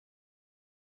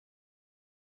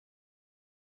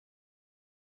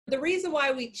The reason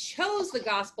why we chose the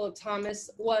Gospel of Thomas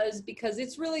was because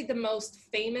it's really the most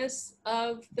famous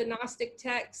of the Gnostic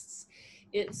texts.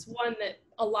 It's one that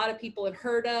a lot of people have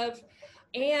heard of.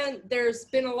 And there's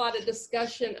been a lot of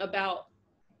discussion about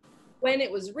when it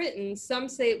was written. Some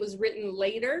say it was written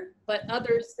later, but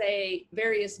others say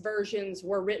various versions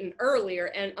were written earlier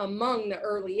and among the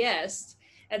earliest.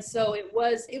 And so it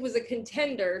was a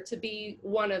contender to be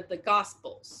one of the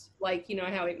Gospels, like, you know,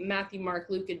 how Matthew, Mark,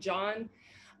 Luke, and John.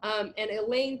 And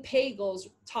Elaine Pagels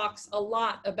talks a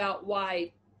lot about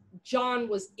why John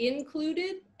was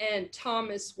included and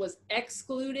Thomas was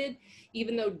excluded,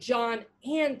 even though John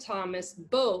and Thomas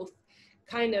both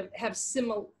kind of have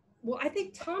similar. Well, I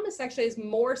think Thomas actually has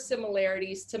more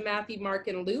similarities to Matthew, Mark,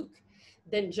 and Luke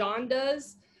than John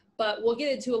does, but we'll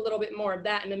get into a little bit more of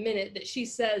that in a minute, that she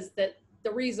says that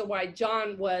the reason why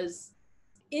John was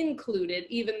included,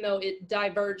 even though it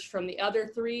diverged from the other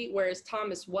three, whereas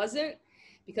Thomas wasn't,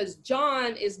 because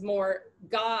John is more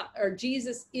God, or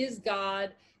Jesus is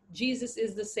God, Jesus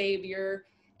is the Savior,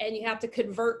 and you have to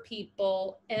convert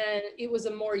people, and it was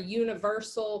a more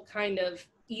universal kind of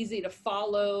easy to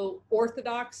follow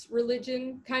Orthodox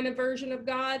religion kind of version of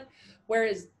God,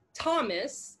 whereas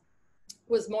Thomas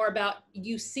was more about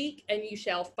you seek and you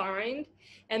shall find,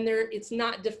 and it's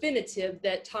not definitive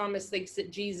that Thomas thinks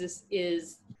that Jesus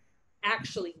is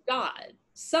actually God.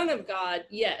 Son of God,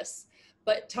 yes,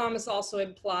 but Thomas also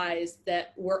implies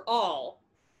that we're all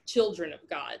children of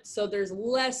God. So there's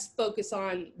less focus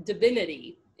on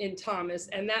divinity in Thomas,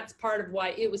 and that's part of why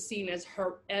it was seen as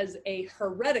a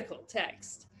heretical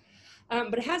text.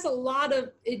 But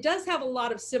it does have a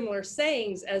lot of similar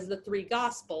sayings as the three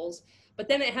Gospels, but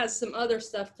then it has some other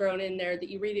stuff thrown in there that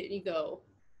you read it and you go,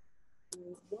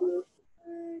 what?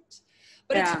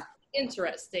 But yeah. It's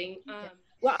interesting.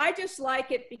 Well, I just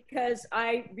like it because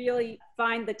I really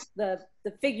find the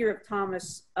figure of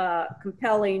Thomas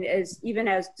compelling, even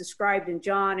as described in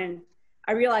John. And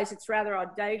I realize it's rather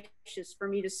audacious for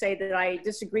me to say that I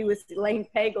disagree with Elaine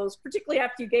Pagels, particularly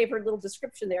after you gave her little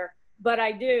description there. But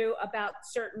I do about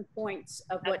certain points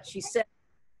of what she said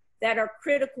that are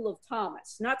critical of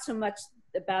Thomas, not so much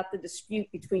about the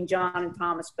dispute between John and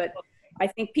Thomas, but I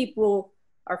think people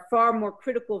are far more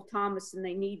critical of Thomas than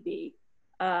they need be,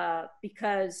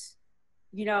 because,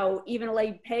 you know, even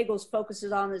Elaine Pagels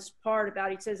focuses on this part about,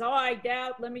 he says, oh, I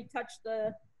doubt, let me touch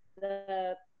the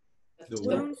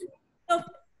wounds. So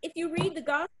if you read the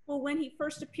gospel, when he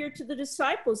first appeared to the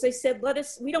disciples, they said,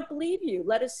 we don't believe you.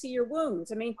 Let us see your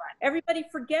wounds. I mean, everybody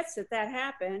forgets that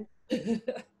happened.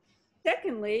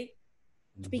 Secondly,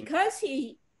 because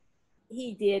he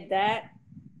did that,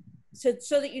 so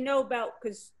that you know about,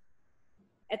 because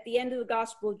at the end of the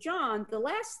Gospel of John, the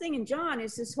last thing in John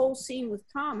is this whole scene with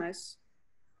Thomas.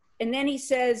 And then he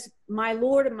says, my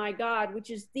Lord and my God, which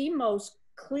is the most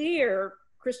clear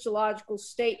Christological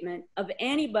statement of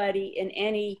anybody in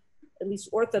any, at least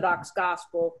Orthodox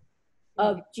gospel,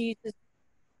 of Jesus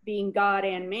being God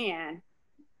and man.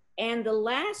 And the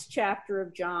last chapter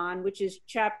of John, which is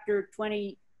chapter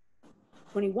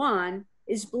 21,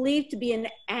 is believed to be an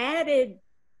added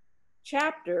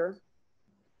chapter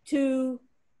to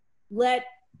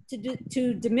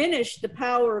diminish the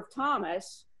power of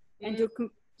Thomas and to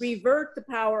revert the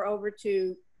power over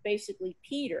to basically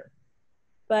Peter.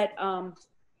 But I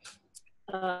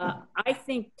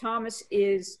think Thomas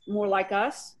is more like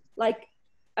us, like,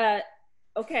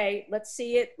 okay, let's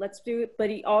see it, let's do it, but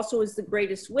he also is the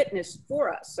greatest witness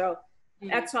for us. So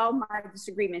that's all my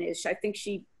disagreement is. I think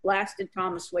she blasted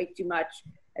Thomas way too much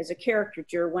as a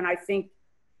caricature, when I think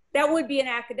that would be an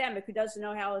academic who doesn't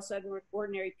know how us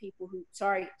ordinary people who,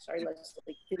 sorry,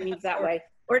 Leslie, didn't mean it that way.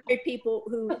 Ordinary people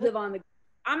who live on the,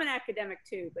 I'm an academic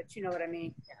too, but you know what I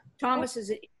mean. Thomas is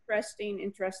an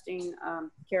interesting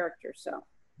character. So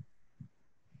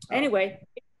anyway.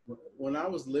 When I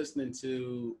was listening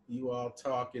to you all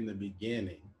talk in the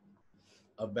beginning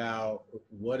about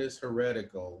what is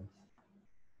heretical,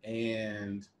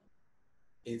 and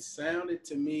it sounded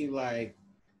to me like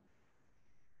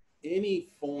any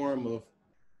form of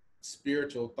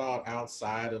spiritual thought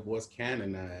outside of what's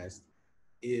canonized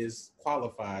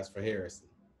qualifies for heresy.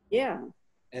 Yeah.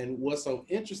 And what's so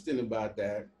interesting about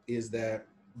that is that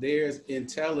there's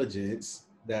intelligence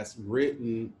that's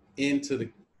written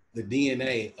into the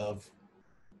DNA of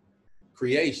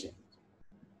creation.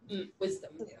 Wisdom.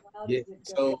 Yeah.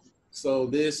 So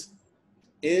this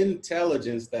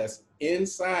intelligence that's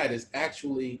inside is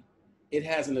actually, it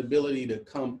has an ability to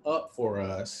come up for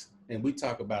us. And we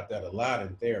talk about that a lot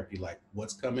in therapy, like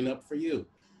what's coming up for you?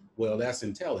 Well, that's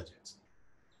intelligence.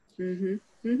 Mm-hmm.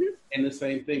 Mm-hmm. And the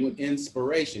same thing with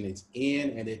inspiration. It's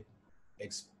in and it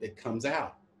comes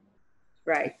out.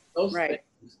 Right. Those Right.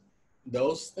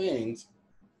 those things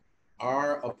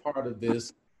are a part of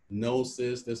this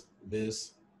gnosis,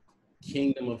 this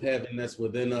kingdom of heaven that's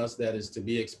within us that is to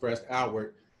be expressed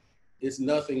outward. It's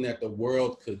nothing that the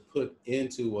world could put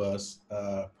into us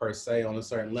per se on a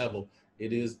certain level.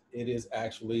 It is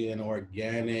actually an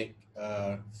organic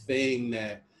thing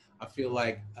that I feel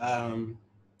like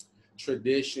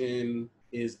tradition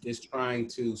is trying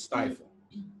to stifle.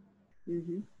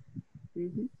 Mm-hmm.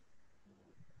 Mm-hmm.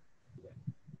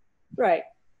 Right.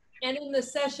 And in the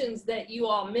sessions that you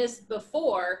all missed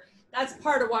before, that's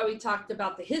part of why we talked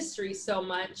about the history so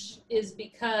much, is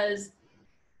because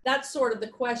that's sort of the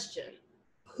question.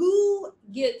 Who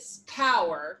gets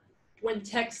power when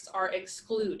texts are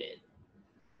excluded?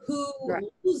 Who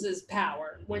loses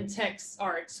power when texts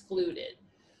are excluded?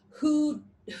 Who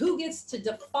gets to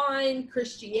define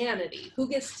Christianity? Who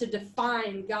gets to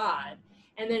define God?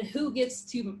 And then who gets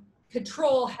to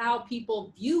control how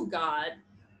people view God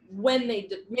when they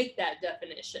make that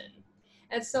definition?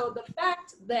 And so the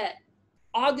fact that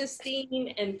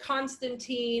Augustine and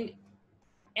Constantine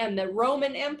and the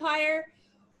Roman Empire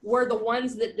were the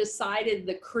ones that decided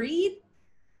the creed,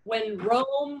 when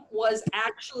Rome was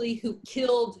actually who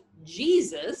killed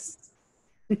Jesus,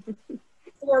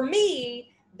 for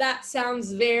me, that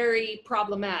sounds very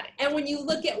problematic. And when you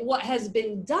look at what has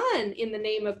been done in the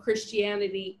name of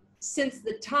Christianity since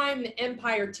the time the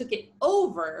empire took it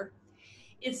over,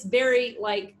 it's very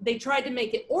like they tried to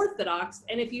make it orthodox.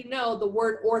 And if you know, the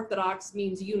word orthodox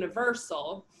means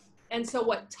universal. And so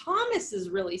what Thomas is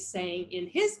really saying in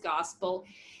his gospel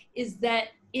is that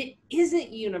it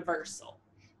isn't universal.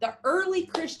 The early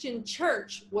Christian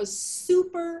church was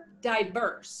super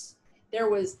diverse. There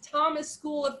was Thomas'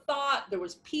 school of thought, there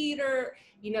was Peter,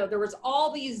 there was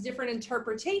all these different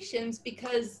interpretations,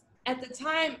 because at the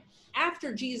time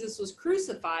after Jesus was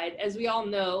crucified, as we all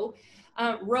know,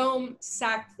 Rome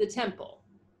sacked the temple,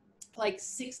 like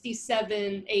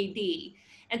 67 AD.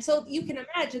 And so you can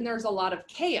imagine there's a lot of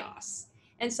chaos.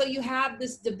 And so you have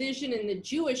this division in the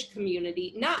Jewish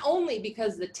community, not only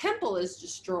because the temple is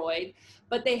destroyed,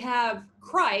 but they have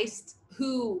Christ,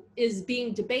 who is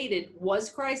being debated. Was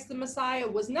Christ the Messiah?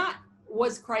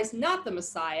 Was Christ not the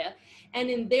Messiah? And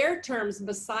in their terms,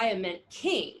 Messiah meant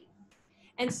king.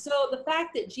 And so the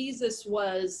fact that Jesus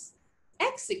was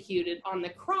executed on the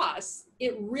cross,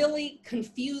 it really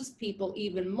confused people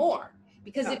even more.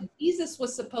 Because if Jesus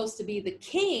was supposed to be the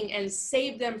king and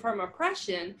save them from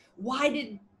oppression, why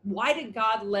did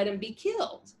God let him be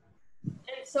killed?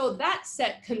 And so that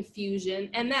set confusion,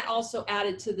 and that also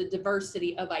added to the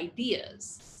diversity of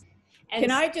ideas. And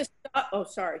Can I just,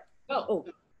 sorry.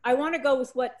 I want to go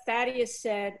with what Thaddeus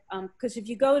said, because if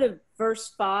you go to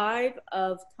verse 5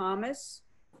 of Thomas,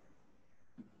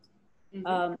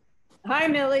 hi,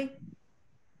 Millie.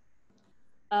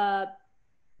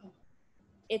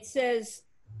 It says,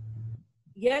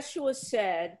 Yeshua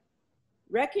said,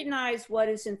 recognize what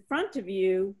is in front of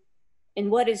you, and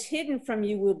what is hidden from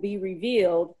you will be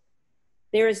revealed.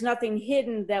 There is nothing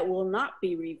hidden that will not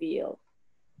be revealed,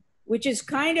 which is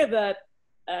kind of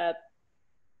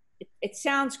it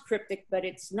sounds cryptic, but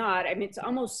it's not. I mean, it's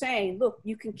almost saying, look,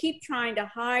 you can keep trying to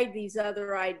hide these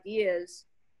other ideas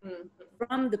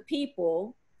from the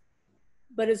people,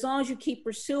 but as long as you keep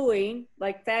pursuing,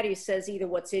 like Thaddeus says, either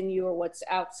what's in you or what's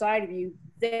outside of you,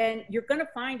 then you're going to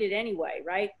find it anyway,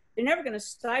 right? They're never going to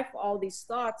stifle all these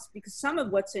thoughts, because some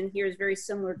of what's in here is very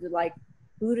similar to like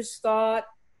Buddhist thought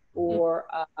or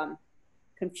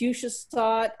Confucius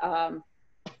thought,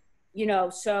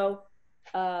 so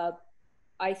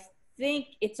I think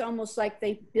it's almost like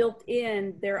they built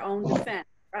in their own defense,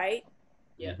 right?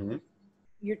 Yeah.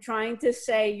 You're trying to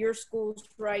say your school's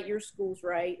right,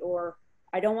 or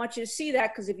I don't want you to see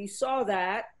that, because if you saw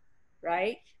that,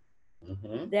 right,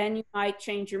 then you might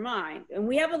change your mind. And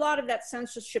we have a lot of that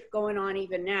censorship going on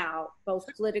even now, both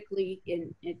politically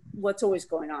in what's always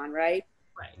going on, right?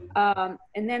 Right.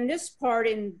 And then this part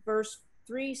in verse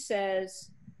 3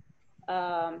 says,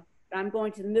 I'm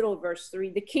going to the middle of verse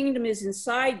 3, the kingdom is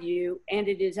inside you and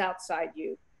it is outside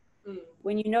you.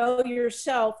 When you know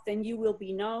yourself, then you will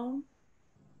be known,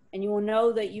 and you will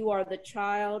know that you are the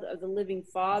child of the living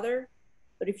Father.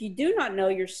 But if you do not know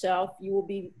yourself, you will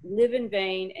live in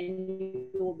vain, and you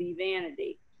will be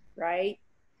vanity, right?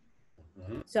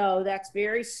 So that's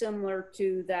very similar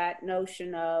to that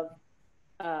notion of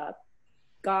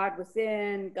God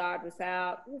within, God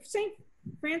without. St.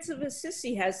 Francis of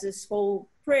Assisi has this whole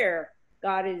prayer.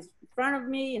 God is in front of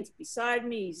me, and beside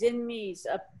me, he's in me, he's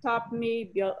up top of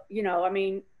me,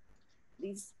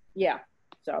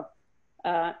 So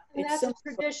and that's a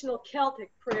traditional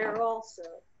Celtic prayer also.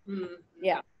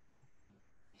 Yeah.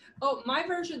 Oh, my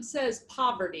version says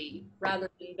poverty rather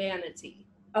than vanity.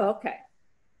 Oh, okay.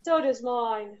 So does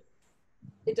mine.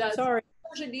 It does. Sorry.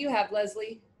 What version do you have,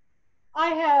 Leslie? I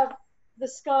have the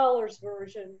scholar's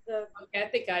version. Okay, I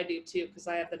think I do too, because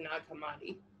I have the Nag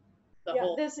Hammadi.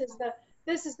 This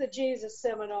is the Jesus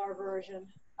Seminar version.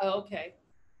 Oh, okay.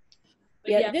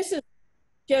 But Yeah, this is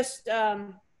just,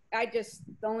 the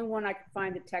only one I could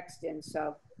find the text in,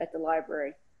 so, at the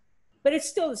library. But it's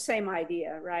still the same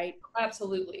idea, right?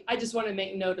 Absolutely. I just want to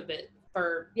make note of it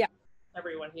for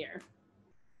everyone here.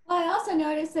 Well, I also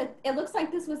noticed that it looks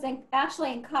like this was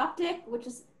actually in Coptic, which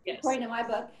is, according to my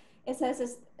book, it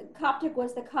says Coptic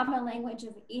was the common language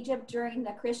of Egypt during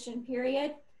the Christian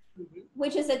period,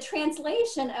 which is a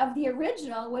translation of the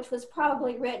original, which was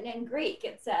probably written in Greek,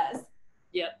 it says.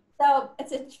 Yep. So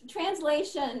it's a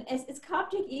translation. Is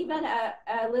Coptic even a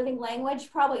living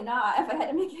language? Probably not, if I had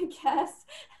to make a guess.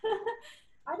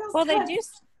 Well,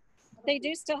 they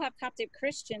do still have Coptic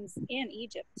Christians in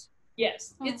Egypt.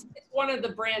 Yes, it's one of the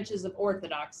branches of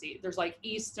Orthodoxy. There's like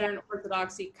Eastern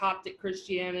Orthodoxy, Coptic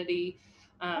Christianity.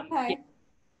 Okay.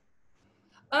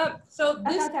 So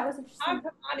I this thought that was interesting.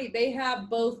 Hammadi, they have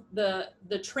both the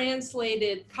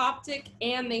translated Coptic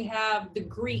and they have the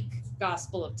Greek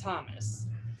Gospel of Thomas.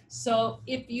 So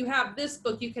if you have this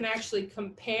book, you can actually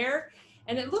compare.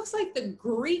 And it looks like the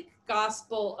Greek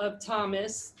Gospel of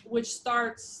Thomas, which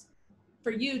starts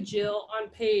for you, Jill, on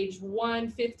page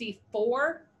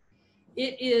 154.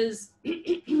 It is,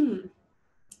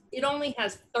 it only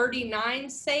has 39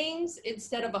 sayings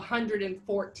instead of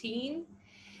 114.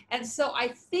 And so I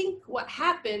think what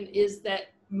happened is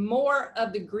that more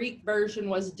of the Greek version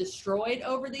was destroyed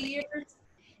over the years.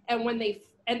 And when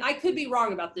and I could be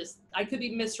wrong about this, I could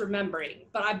be misremembering,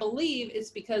 but I believe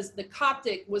it's because the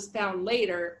Coptic was found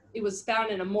later. It was found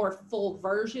in a more full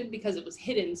version because it was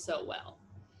hidden so well.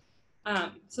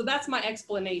 So that's my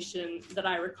explanation that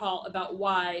I recall about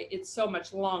why it's so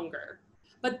much longer.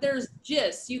 But there's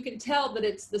you can tell that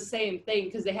it's the same thing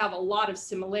because they have a lot of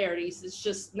similarities. It's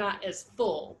just not as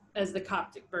full as the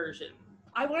Coptic version.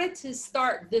 I wanted to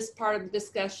start this part of the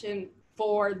discussion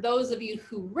for those of you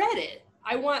who read it.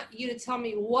 I want you to tell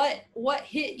me what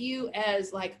hit you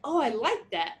as like, oh, I like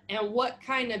that, and what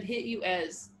kind of hit you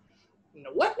as,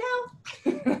 what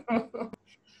now?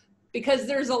 Because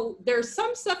there's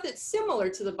some stuff that's similar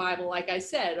to the Bible, like I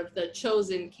said, of the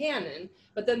chosen canon,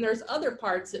 but then there's other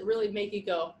parts that really make you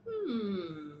go,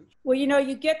 Well,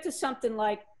 you get to something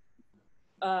like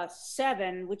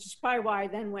 7, which is probably why I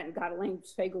then went and got Elaine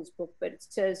Fagel's book, but it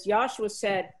says, Joshua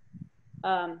said,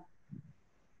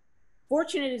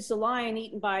 fortunate is the lion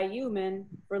eaten by a human,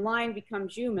 for a lion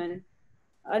becomes human.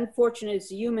 Unfortunate is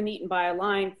the human eaten by a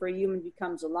lion, for a human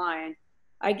becomes a lion.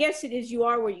 I guess it is you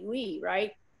are what you eat,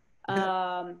 right?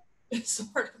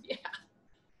 Sort of, yeah.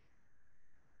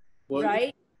 Well,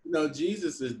 right?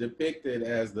 Jesus is depicted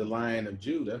as the Lion of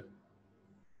Judah.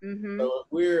 Mm-hmm. So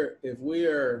if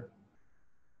we're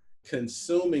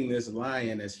consuming this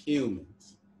lion as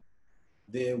humans,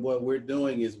 then what we're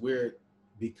doing is we're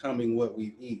becoming what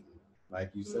we've eaten,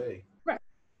 like you say, right?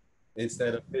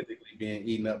 Instead of physically being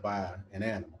eaten up by an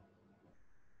animal.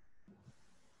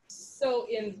 So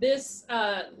in this,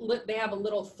 they have a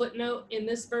little footnote in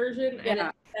this version, and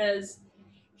it says,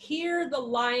 here the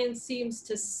lion seems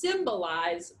to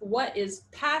symbolize what is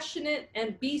passionate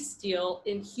and bestial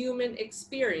in human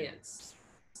experience.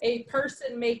 A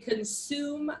person may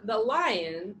consume the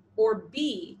lion or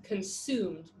be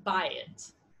consumed by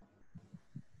it.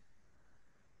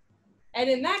 And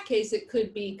in that case, it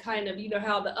could be kind of,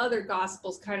 how the other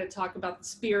gospels kind of talk about the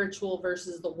spiritual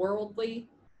versus the worldly.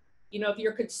 If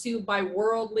you're consumed by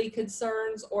worldly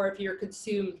concerns or if you're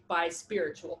consumed by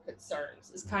spiritual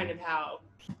concerns is kind of how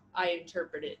I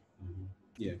interpret it.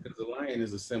 Yeah, because the lion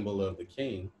is a symbol of the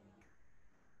king.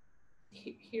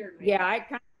 Here, yeah, I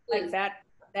kind of like that.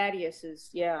 Thaddeus is,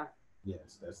 yeah.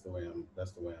 Yes, that's the way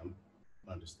I'm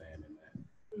understanding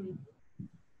that. Mm-hmm.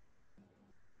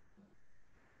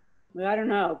 Well, I don't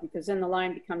know, because then the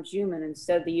lion becomes human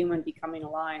instead of the human becoming a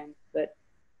lion. But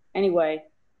anyway,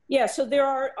 yeah, so there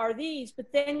are these,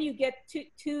 but then you get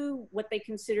to what they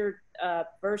consider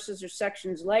verses or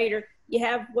sections later. You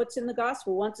have what's in the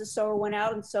gospel. Once a sower went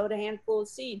out and sowed a handful of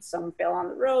seeds. Some fell on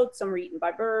the road, some were eaten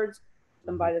by birds,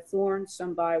 some by the thorns,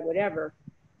 some by whatever.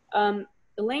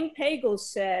 Elaine Pagel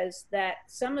says that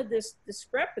some of this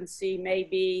discrepancy may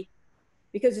be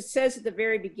because it says at the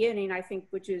very beginning, I think,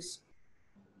 which is,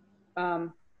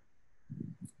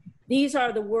 these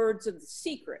are the words of the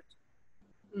secret.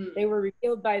 They were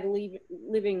revealed by the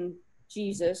living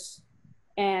Jesus,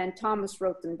 and Thomas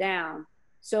wrote them down.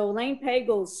 So Elaine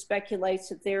Pagel speculates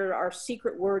that there are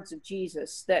secret words of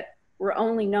Jesus that were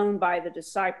only known by the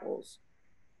disciples,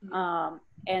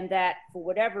 and that for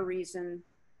whatever reason,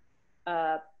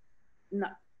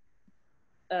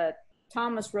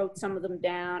 Thomas wrote some of them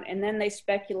down, and then they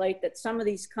speculate that some of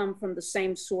these come from the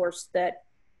same source that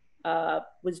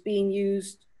was being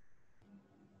used.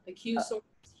 The Q source.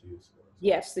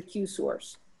 Yes, the Q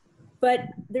source. But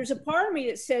there's a part of me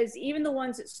that says even the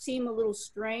ones that seem a little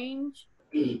strange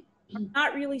are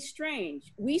not really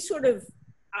strange. We sort of,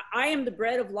 I am the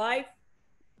bread of life,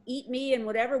 eat me and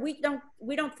whatever. We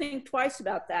don't think twice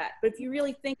about that. But if you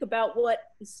really think about what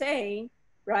he's saying,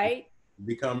 right?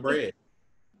 Become bread.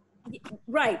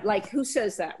 Right, like who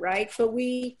says that, right?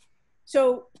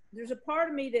 So there's a part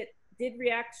of me that did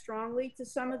react strongly to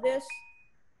some of this,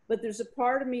 but there's a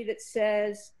part of me that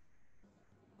says,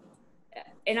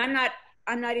 and I'm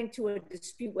not into a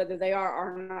dispute whether they are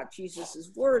or not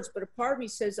Jesus's words, but a part of me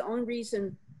says the only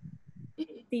reason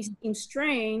these seem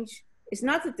strange is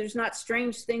not that there's not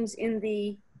strange things in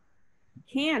the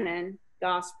canon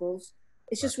gospels.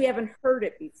 It's just we haven't heard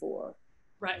it before.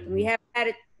 Right. And we haven't had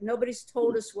it. Nobody's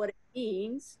told us what it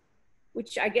means,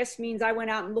 which I guess means I went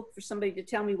out and looked for somebody to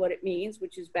tell me what it means,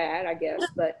 which is bad, I guess.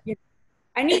 But you know,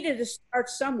 I needed to start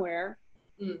somewhere.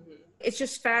 Mm-hmm. It's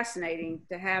just fascinating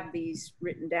to have these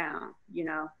written down, you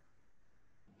know.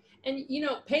 And, you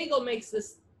know, Pagel makes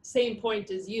this same point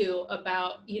as you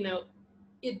about, you know,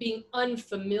 it being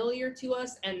unfamiliar to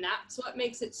us. And that's what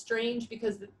makes it strange,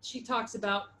 because she talks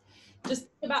about just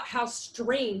about how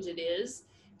strange it is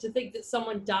to think that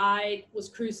someone died, was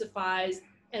crucified,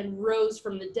 and rose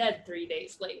from the dead 3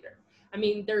 days later. I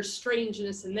mean, there's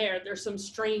strangeness in there. There's some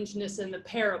strangeness in the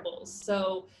parables.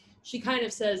 So she kind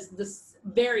of says this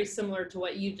very similar to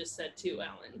what you just said too,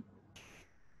 Ellen.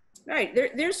 Right.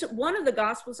 There's one of the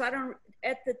Gospels, at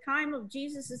the time of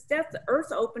Jesus' death, the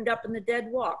earth opened up and the dead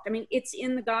walked. I mean, it's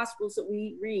in the Gospels that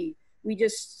we read. We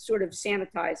just sort of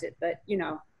sanitize it, but you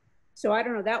know. So I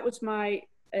don't know. That was my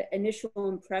initial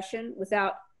impression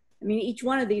each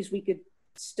one of these we could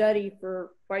study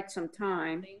for quite some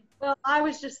time. Well, I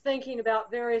was just thinking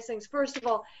about various things. First of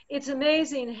all, it's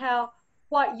amazing how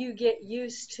what you get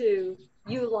used to,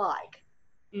 you like.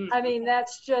 I mean,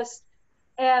 that's just,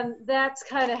 and that's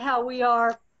kind of how we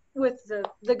are with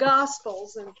the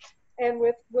Gospels and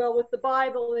with the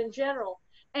Bible in general.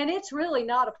 And it's really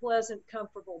not a pleasant,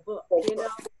 comfortable book, you know,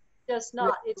 just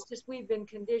not. It's just we've been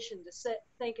conditioned to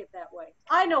think it that way.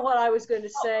 I know what I was going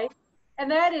to say, and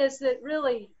that is that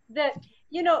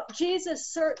you know, Jesus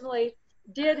certainly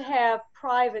did have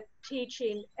private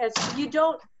teaching, as you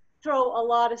don't throw a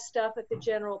lot of stuff at the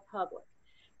general public.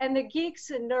 And the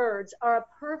geeks and nerds are a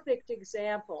perfect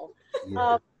example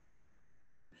of,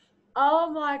 oh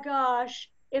my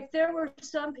gosh, if there were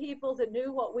some people that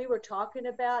knew what we were talking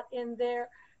about in there,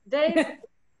 they'd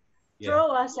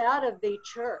throw us out of the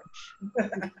church.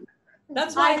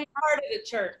 That's why I started a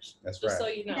church. That's just right. So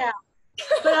you know. Yeah.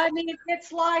 But I mean,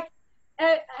 it's like,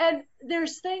 and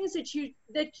there's things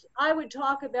that I would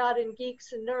talk about in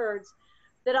Geeks and Nerds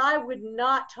that I would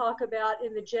not talk about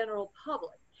in the general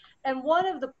public. And one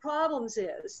of the problems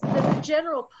is that the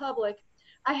general public,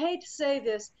 I hate to say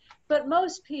this, but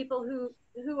most people who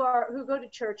go to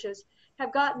churches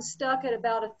have gotten stuck at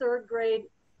about a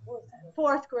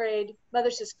fourth grade,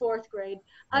 Mother says fourth grade,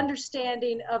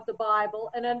 understanding of the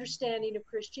Bible and understanding of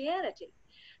Christianity.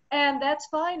 And that's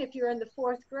fine if you're in the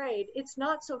fourth grade. It's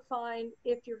not so fine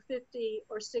if you're 50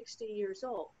 or 60 years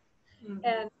old.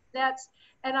 Mm-hmm.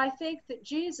 And I think that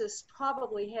Jesus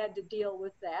probably had to deal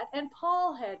with that, and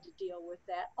Paul had to deal with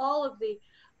that. All of the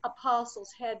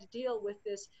apostles had to deal with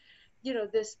this, you know,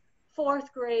 this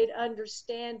fourth grade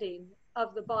understanding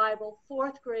of the Bible,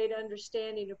 fourth grade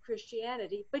understanding of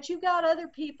Christianity. But you've got other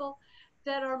people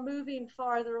that are moving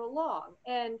farther along.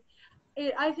 And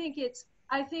I think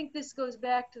this goes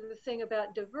back to the thing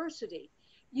about diversity.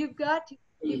 You've got to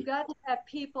have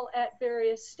people at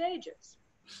various stages.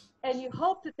 And you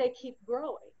hope that they keep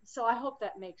growing. So I hope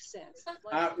that makes sense.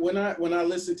 When I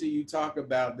listen to you talk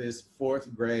about this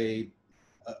fourth grade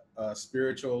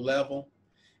spiritual level,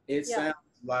 it sounds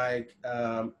like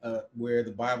where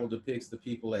the Bible depicts the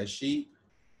people as sheep.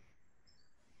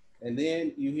 And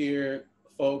then you hear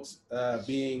folks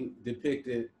being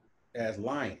depicted as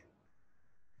lion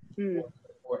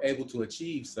or able to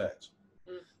achieve such.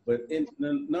 But in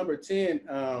the number 10,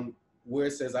 where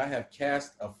it says, I have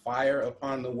cast a fire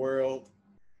upon the world,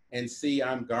 and see,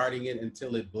 I'm guarding it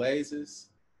until it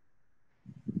blazes.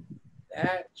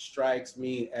 That strikes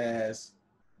me as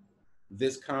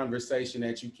this conversation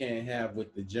that you can't have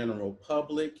with the general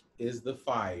public is the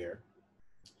fire,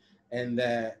 and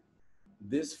that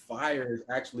this fire is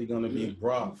actually going to be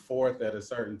brought forth at a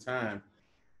certain time.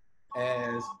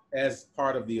 as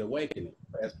part of the awakening,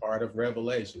 as part of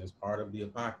Revelation, as part of the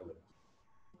apocalypse.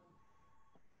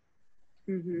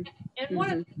 Mm-hmm. And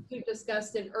one of the things we've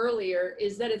discussed in earlier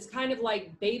is that it's kind of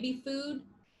like baby food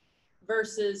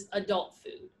versus adult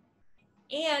food.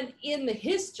 And in the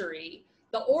history,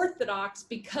 the Orthodox,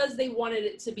 because they wanted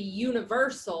it to be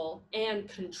universal and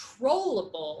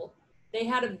controllable, they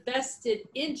had a vested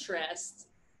interest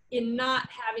in not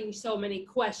having so many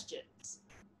questions.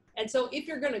 And so if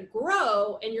you're going to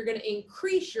grow and you're going to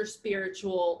increase your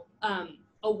spiritual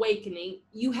awakening,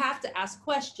 you have to ask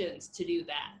questions to do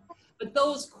that. But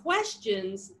those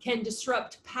questions can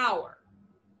disrupt power.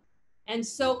 And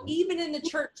so even in the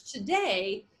church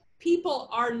today, people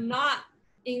are not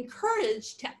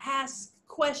encouraged to ask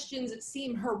questions that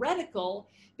seem heretical,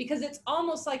 because it's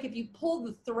almost like if you pull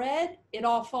the thread, it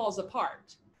all falls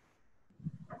apart.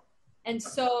 And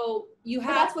so you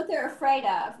have— that's what they're afraid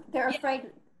of. They're afraid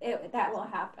that will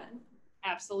happen.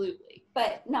 Absolutely.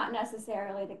 But not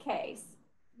necessarily the case.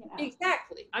 You know.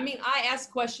 Exactly. I mean, I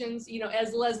ask questions, you know,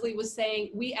 as Leslie was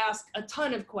saying, we ask a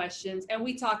ton of questions and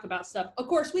we talk about stuff. Of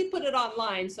course, we put it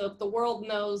online. So if the world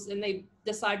knows and they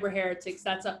decide we're heretics,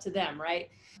 that's up to them, right?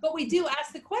 But we do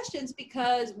ask the questions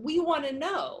because we want to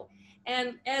know.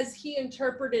 And as he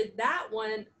interpreted that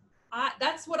one,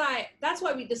 that's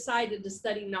why we decided to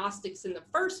study Gnostics in the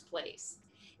first place,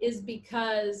 is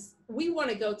because we want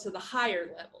to go to the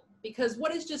higher level. Because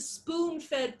what is just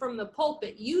spoon-fed from the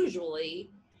pulpit usually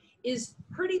is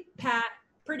pretty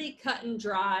cut and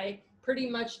dry, pretty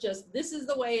much just, this is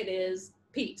the way it is,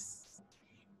 peace.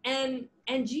 And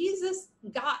Jesus,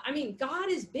 God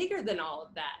is bigger than all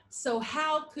of that. So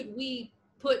how could we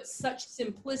put such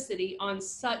simplicity on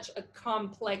such a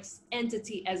complex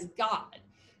entity as God?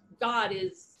 God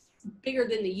is bigger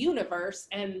than the universe,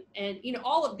 and you know,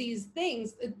 all of these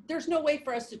things. There's no way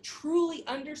for us to truly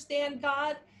understand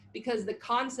God because the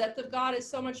concept of God is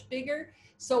so much bigger.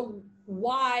 So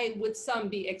why would some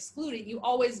be excluded? You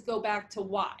always go back to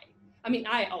why. I mean,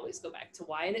 I always go back to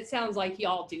why, and it sounds like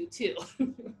y'all do too.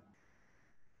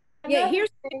 Yeah, here's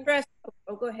the interest.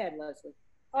 Oh, go ahead, Leslie.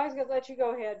 I was going to let you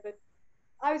go ahead, but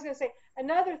I was going to say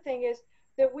another thing is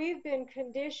that we've been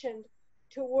conditioned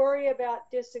to worry about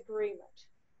disagreement.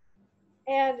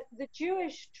 And the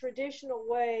Jewish traditional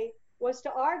way was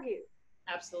to argue.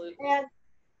 Absolutely. And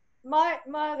my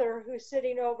mother, who's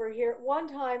sitting over here, one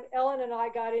time Ellen and I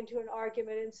got into an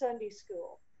argument in Sunday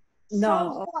school.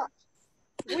 No. So what?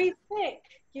 We think,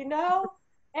 you know,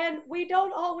 and we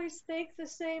don't always think the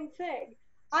same thing.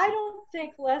 I don't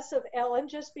think less of Ellen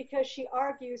just because she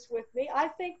argues with me. I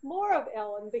think more of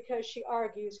Ellen because she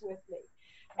argues with me.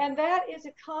 And that is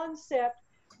a concept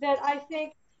that I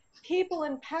think people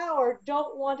in power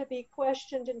don't want to be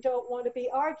questioned and don't want to be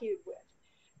argued with.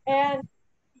 And,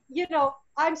 you know,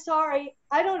 I'm sorry,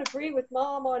 I don't agree with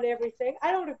Mom on everything.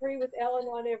 I don't agree with Ellen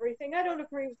on everything. I don't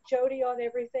agree with Jody on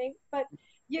everything. But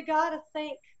you got to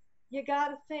think. You got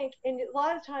to think. And a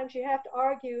lot of times you have to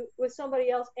argue with somebody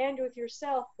else and with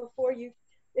yourself before you,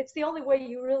 it's the only way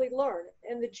you really learn.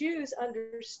 And the Jews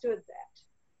understood that.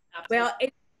 Absolutely.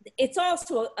 Well, it's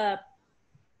also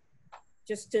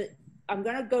I'm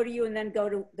going to go to you and then go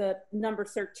to the number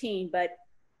 13, but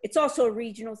it's also a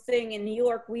regional thing. In New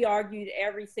York, we argued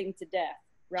everything to death,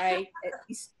 right?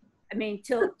 I mean,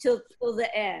 till the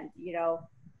end, you know.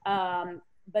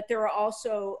 But there are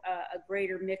also a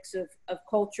greater mix of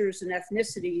cultures and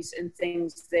ethnicities and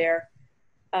things there.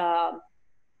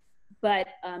 But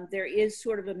there is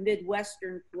sort of a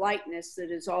Midwestern politeness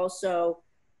that is also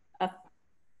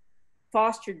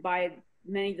fostered by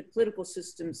many of the political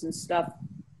systems and stuff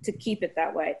to keep it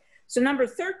that way. So number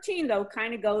 13, though,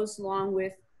 kind of goes along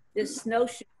with this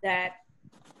notion that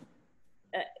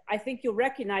I think you'll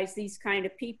recognize these kind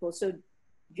of people. So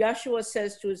Joshua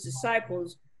says to his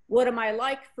disciples, "What am I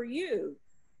like for you?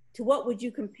 To what would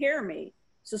you compare me?"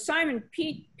 So Simon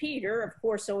Peter, of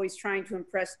course, always trying to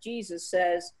impress Jesus,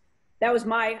 says, that was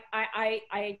I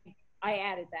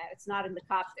added that. It's not in the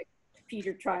Coptic.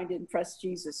 Peter trying to impress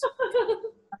Jesus.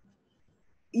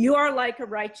 "You are like a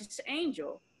righteous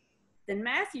angel." Then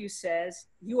Matthew says,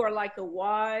 "You are like a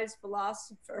wise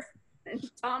philosopher." And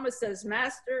Thomas says,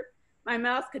 "Master, my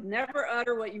mouth could never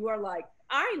utter what you are like."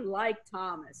 I like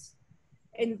Thomas.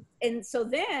 And so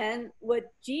then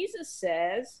what Jesus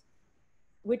says,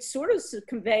 which sort of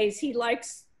conveys he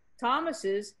likes Thomas,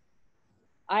 is,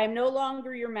 "I am no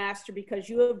longer your master because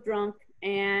you have drunk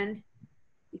and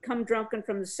become drunken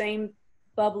from the same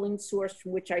bubbling source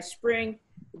from which I spring."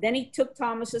 Then he took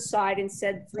Thomas aside and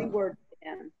said 3 words to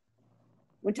him.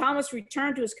 When Thomas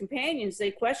returned to his companions,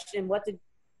 they questioned him, "What did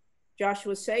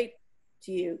Joshua say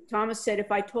to you. Thomas said,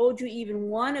 if I told you even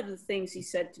one of the things he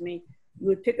said to me, you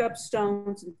would pick up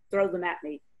stones and throw them at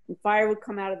me, and fire would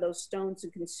come out of those stones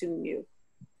and consume you.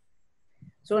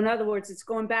 So in other words, it's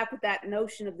going back with that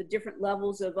notion of the different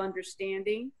levels of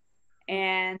understanding,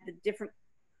 and the different,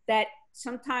 that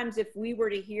sometimes if we were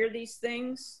to hear these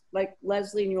things, like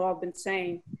Leslie and you all have been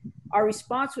saying, our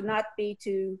response would not be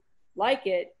to like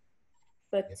it,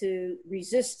 but to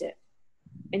resist it.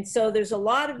 And so there's a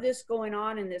lot of this going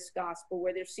on in this gospel,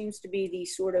 where there seems to be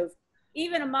these sort of,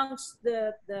 even amongst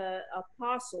the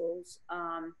apostles,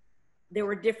 there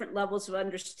were different levels of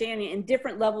understanding and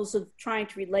different levels of trying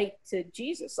to relate to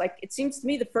Jesus. Like, it seems to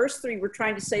me the first three were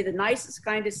trying to say the nicest,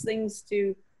 kindest things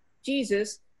to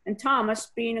Jesus, and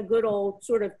Thomas, being a good old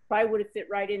sort of, probably would have fit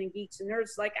right in Geeks and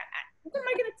Nerds, like, what am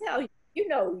I going to tell you? You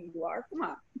know who you are. Come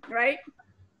on, right?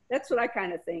 That's what I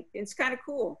kind of think. It's kind of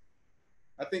cool.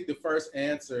 I think the first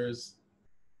answers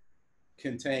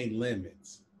contain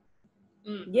limits.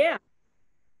 Yeah.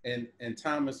 And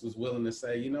Thomas was willing to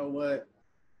say, you know what?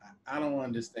 I don't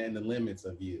understand the limits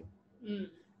of you.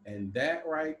 And that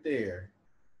right there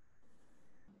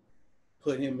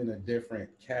put him in a different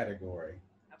category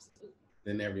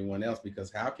than everyone else,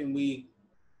 because how can we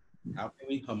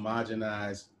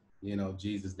homogenize, you know,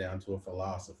 Jesus down to a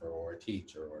philosopher or a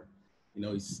teacher, or, you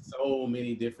know, he's so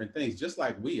many different things, just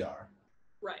like we are.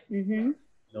 Right. Mm-hmm.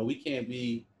 You know, we can't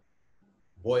be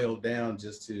boiled down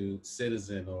just to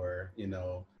citizen, or, you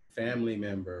know, family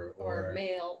member, or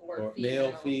male or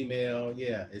female. female. Female.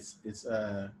 Yeah, it's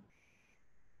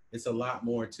a lot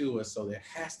more to us. So there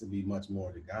has to be much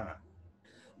more to God.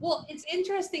 Well, it's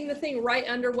interesting, the thing right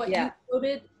under what you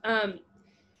quoted,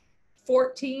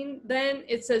 14, then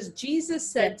it says, Jesus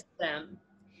said to them,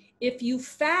 if you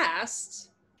fast,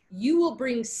 you will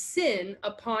bring sin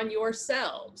upon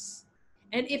yourselves.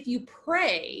 And if you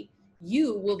pray,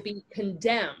 you will be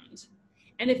condemned.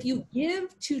 And if you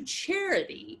give to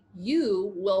charity,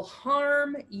 you will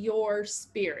harm your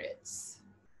spirits.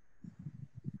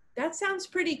 That sounds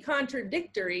pretty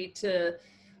contradictory to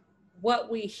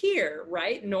what we hear,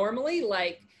 right? Normally,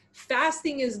 like,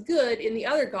 fasting is good in the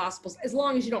other gospels as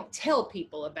long as you don't tell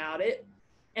people about it.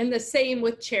 And the same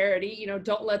with charity, you know,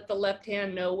 don't let the left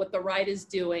hand know what the right is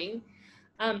doing.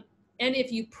 And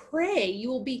if you pray, you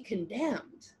will be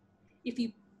condemned.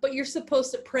 But you're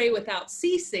supposed to pray without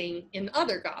ceasing in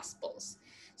other gospels.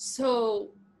 So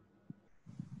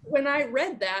when I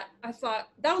read that, I thought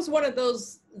that was one of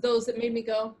those that made me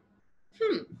go,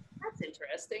 that's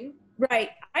interesting. Right.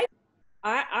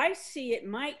 I see it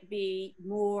might be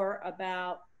more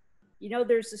about, you know,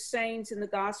 there's the sayings in the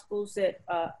Gospels that,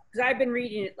 because I've been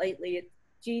reading it lately,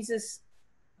 Jesus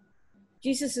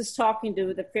is talking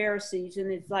to the Pharisees,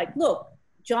 and it's like, look,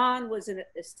 John was an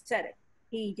ascetic.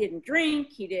 He didn't drink,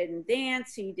 he didn't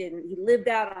dance, he lived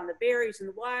out on the berries in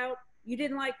the wild. You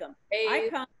didn't like him. I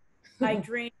come, I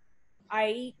drink,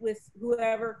 I eat with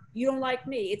whoever. You don't like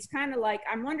me. It's kind of like,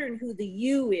 I'm wondering who the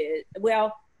you is.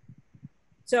 Well,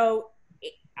 so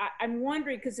I'm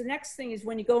wondering, because the next thing is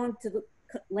when you go into the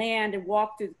land and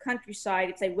walk through the countryside,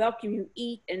 it's they welcome you,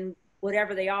 eat, and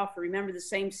whatever they offer. Remember the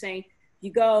same saying,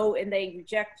 you go and they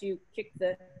reject you, shake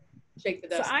the dust.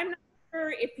 So I'm not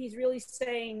sure if he's really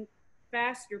saying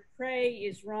fast or pray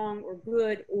is wrong or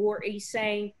good, or he's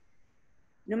saying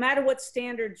no matter what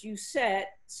standards you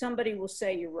set, somebody will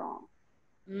say you're wrong.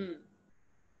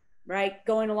 Right?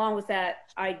 Going along with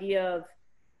that idea of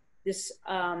this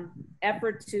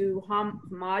effort to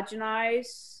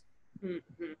homogenize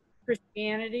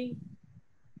Christianity,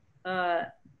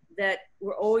 that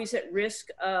we're always at risk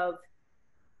of.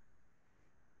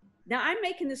 Now I'm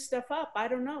making this stuff up. I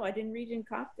don't know. I didn't read it in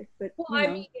Coptic, but well, I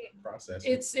mean,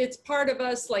 it's part of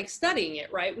us like studying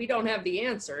it, right? We don't have the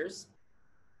answers,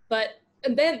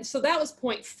 and then so that was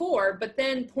point 4. But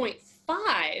then point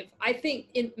 5, I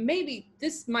think maybe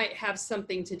this might have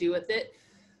something to do with it.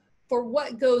 For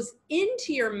what goes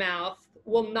into your mouth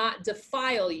will not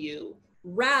defile you.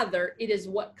 Rather, it is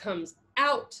what comes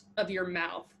out of your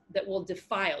mouth that will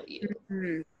defile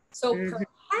you. So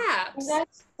perhaps... And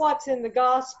that's what's in the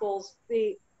Gospels,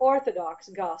 the Orthodox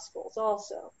Gospels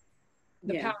also.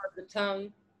 The power of the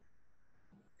tongue.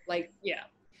 Like, yeah.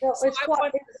 No, so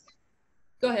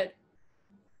go ahead.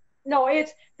 No,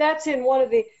 that's in one of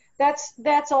the...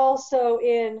 That's also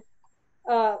in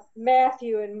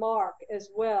Matthew and Mark as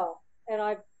well. And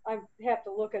I have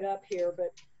to look it up here,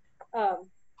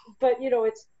 but you know,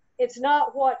 it's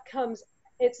not what comes,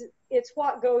 it's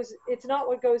what goes, it's not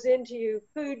what goes into you.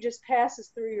 Food just passes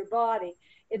through your body.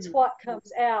 It's what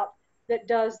comes out that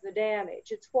does the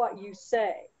damage. It's what you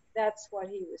say. That's what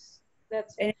he was.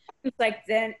 That's. And it's like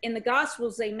then in the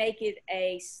Gospels they make it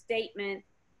a statement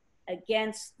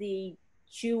against the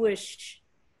Jewish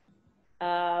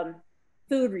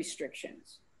food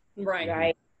restrictions. Right.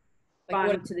 Right. Like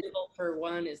what's symbol for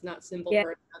one is not symbol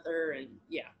for another, and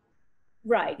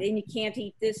Right, and you can't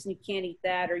eat this and you can't eat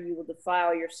that, or you will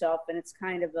defile yourself, and it's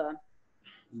kind of a.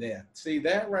 Yeah, see,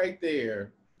 that right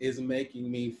there is making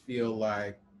me feel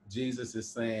like Jesus is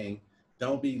saying,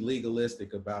 don't be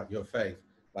legalistic about your faith.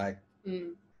 Like,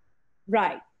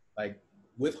 right. Like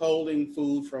withholding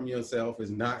food from yourself is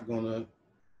not going to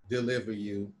deliver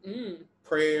you.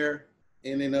 Prayer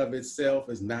in and of itself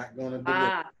is not going to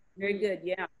deliver. Very good,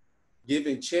 yeah.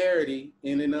 Giving charity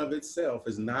in and of itself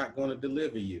is not going to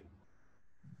deliver you.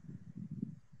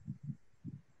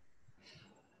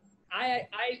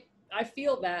 I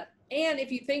feel that. And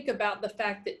if you think about the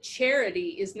fact that charity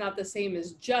is not the same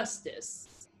as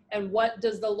justice, and what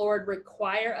does the Lord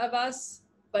require of us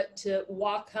but to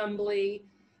walk humbly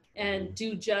and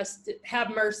have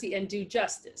mercy and do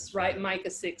justice, right? Micah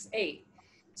 6:8.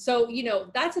 So,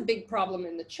 that's a big problem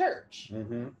in the church.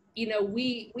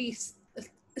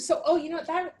 So, you know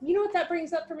what that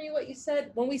brings up for me, what you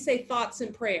said, when we say thoughts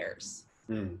and prayers.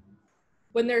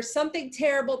 When there's something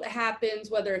terrible that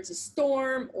happens, whether it's a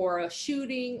storm or a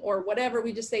shooting or whatever,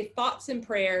 we just say thoughts and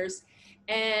prayers.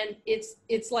 And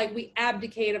it's like we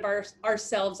abdicate of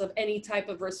ourselves of any type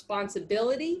of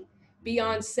responsibility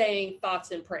beyond saying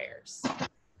thoughts and prayers.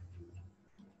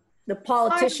 The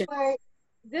politician. By the way,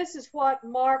 this is what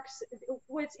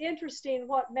what's interesting,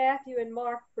 what Matthew and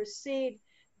Mark precede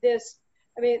this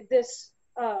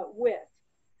with.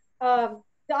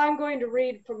 I'm going to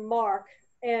read from Mark,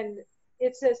 and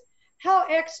it says, how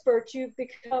expert you've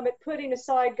become at putting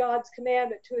aside God's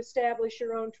commandment to establish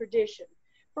your own tradition.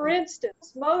 For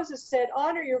instance, Moses said,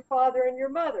 honor your father and your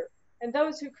mother, and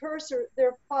those who curse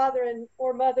their father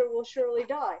or mother will surely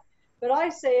die. But I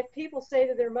say, if people say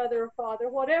to their mother or father,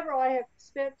 whatever I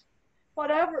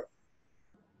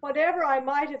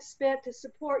might have spent to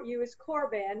support you is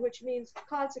korban, which means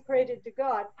consecrated to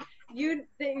God, you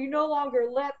no longer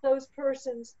let those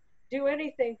persons do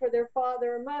anything for their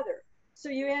father or mother. So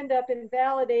you end up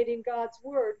invalidating God's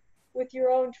word with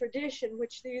your own tradition,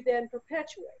 which you then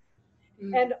perpetuate.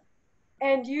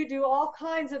 And you do all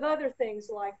kinds of other things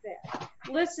like that.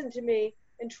 Listen to me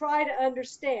and try to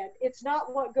understand. It's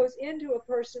not what goes into a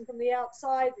person from the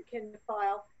outside that can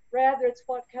defile. Rather, it's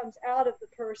what comes out of the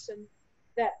person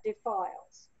that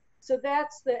defiles. So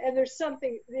and there's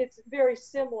something, it's very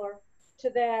similar to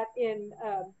that in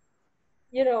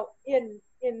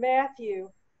Matthew.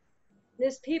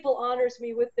 This people honors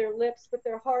me with their lips, but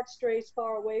their heart strays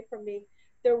far away from me.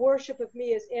 Their worship of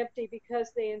me is empty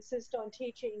because they insist on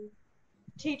teachings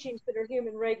that are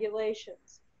human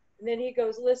regulations. And then he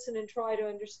goes, listen and try to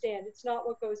understand. It's not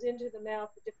what goes into the mouth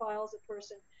that defiles a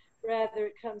person.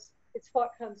 Rather, it's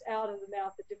what comes out of the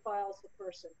mouth that defiles the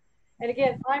person. And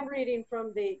again, I'm reading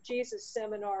from the Jesus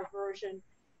Seminar version,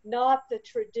 not the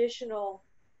traditional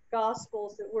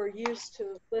gospels that we're used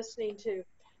to listening to.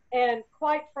 And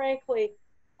quite frankly,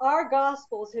 our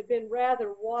gospels have been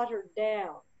rather watered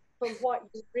down from what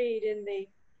you read in the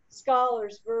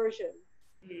scholars version.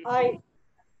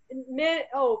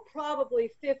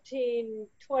 Probably 15,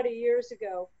 20 years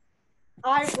ago,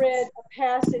 I read a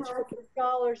passage from the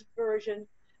scholars version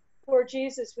where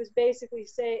Jesus was basically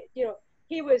saying,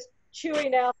 he was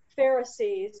chewing out the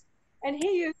Pharisees, and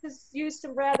he used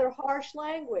some rather harsh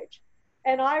language.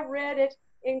 And I read it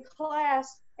in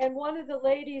class, and one of the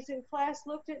ladies in class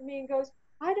looked at me and goes,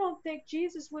 I don't think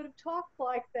Jesus would have talked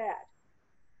like that.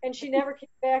 And she never came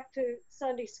back to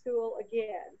Sunday school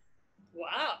again.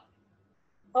 Wow.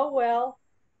 Oh, well,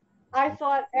 I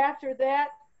thought after that,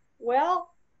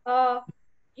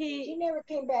 she never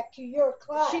came back to your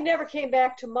class. She never came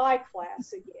back to my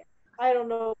class again. I don't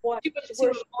know what. She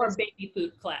went to more baby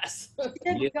food class. She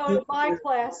didn't go to my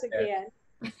class again.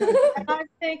 And I'm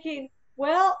thinking,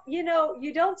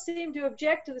 you don't seem to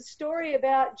object to the story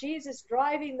about Jesus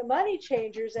driving the money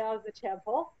changers out of the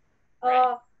temple.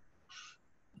 Right.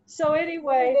 So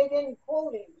anyway. Maybe they didn't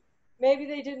quote him. Maybe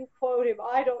they didn't quote him.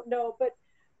 I don't know.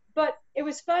 But it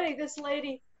was funny. This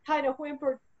lady kind of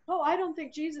whimpered, oh, I don't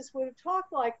think Jesus would have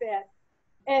talked like that.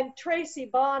 And Tracy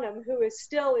Bonham, who is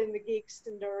still in the Geeks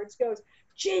and Nerds, goes,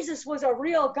 Jesus was a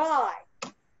real guy.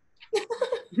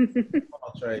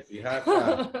 Oh, Tracy, high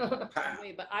five.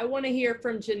 But I want to hear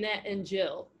from Jeanette and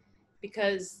Jill,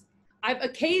 because I've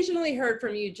occasionally heard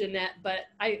from you, Jeanette, but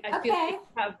I feel like you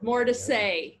have more to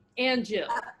say, and Jill.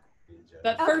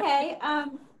 But first,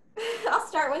 I'll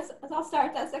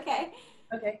start. That's okay.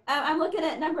 Okay. I'm looking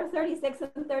at number 36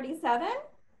 and 37.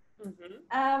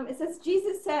 It says,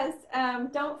 Jesus says,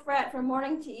 don't fret from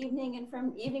morning to evening and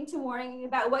from evening to morning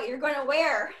about what you're going to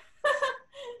wear.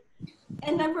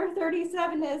 And number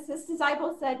 37 is his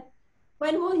disciples said,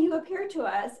 when will you appear to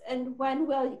us? And when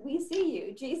will we see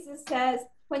you? Jesus says,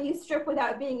 when you strip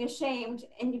without being ashamed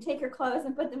and you take your clothes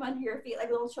and put them under your feet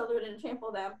like little children and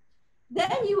trample them,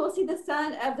 then you will see the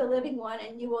Son of the living one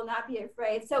and you will not be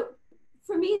afraid. So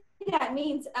for me, that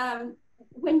means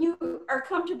when you are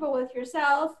comfortable with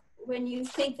yourself, when you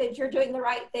think that you're doing the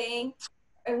right thing,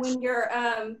 and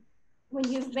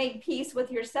when you've made peace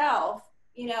with yourself,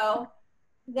 you know,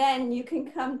 then you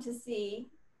can come to see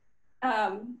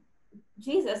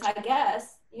Jesus, I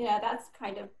guess. You know,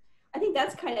 I think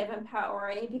that's kind of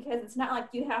empowering, because it's not like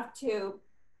you have to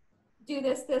do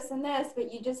this, this, and this,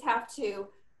 but you just have to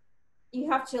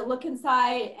look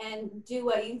inside and do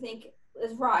what you think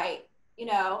is right, you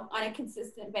know, on a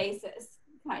consistent basis,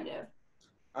 kind of.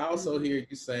 I also hear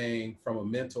you saying, from a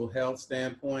mental health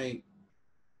standpoint,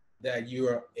 that you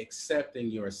are accepting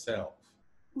yourself.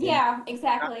 Yeah,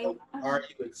 exactly. Are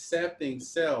you accepting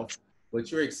self,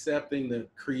 but you're accepting the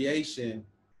creation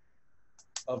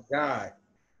of God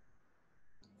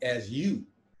as you.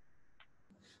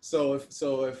 So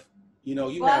if you know,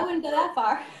 I wouldn't go that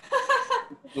far.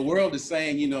 The world is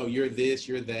saying, you know, you're this,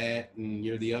 you're that, and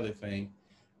you're the other thing.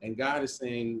 And God is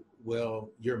saying, well,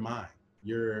 you're mine.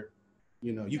 You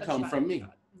come from me,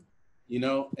 you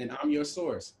know, and I'm your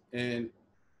source. And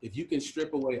if you can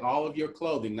strip away all of your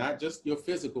clothing, not just your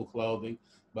physical clothing,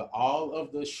 but all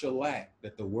of the shellac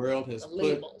that the world has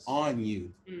put on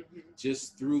you,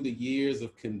 just through the years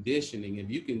of conditioning,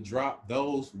 if you can drop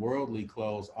those worldly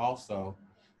clothes also,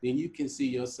 then you can see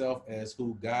yourself as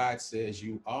who God says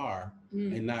you are,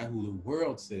 and not who the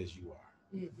world says you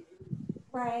are.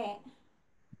 Right.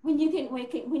 When you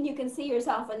can see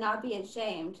yourself and not be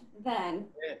ashamed, then.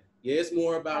 Yeah, it's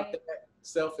more about that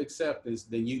self-acceptance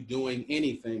than you doing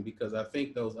anything, because I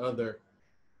think those other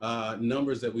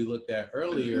numbers that we looked at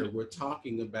earlier, we're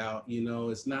talking about, you know,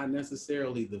 it's not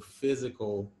necessarily the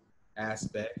physical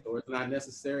aspect, or it's not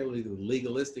necessarily the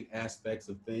legalistic aspects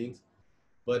of things,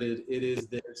 but it is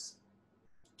this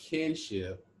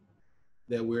kinship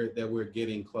that we're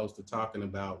getting close to talking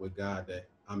about with God, that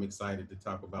I'm excited to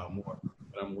talk about more,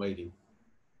 but I'm waiting.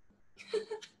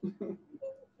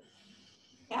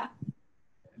 Yeah.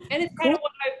 And it's kind of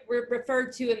what I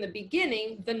referred to in the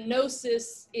beginning. The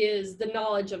gnosis is the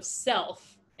knowledge of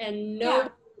self, and know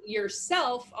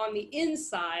yourself on the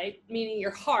inside, meaning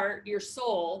your heart, your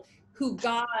soul, who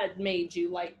God made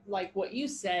you, like what you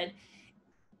said.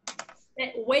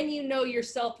 When you know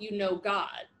yourself, you know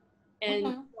God. And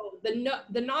so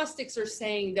the Gnostics are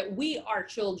saying that we are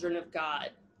children of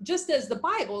God, just as the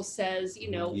Bible says,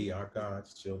 you know, we are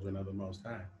God's children of the Most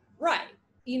High. Right.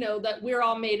 You know, that we're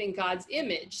all made in God's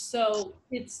image. So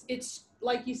it's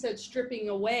like you said, stripping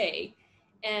away.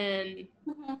 And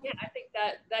yeah, I think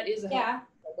that is a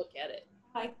helpful look at it.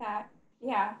 I like that.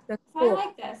 Yeah. That's so cool. I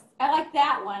like this. I like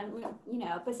that one, you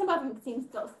know, but some of them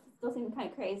still seem kind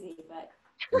of crazy, but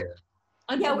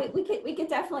yeah, we could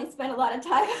definitely spend a lot of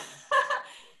time.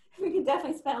 We could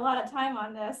definitely spend a lot of time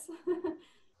on this,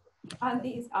 on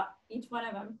these, each one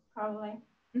of them, probably.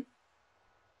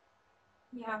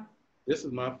 Yeah. This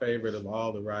is my favorite of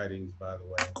all the writings, by the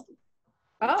way.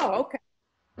 Oh, okay.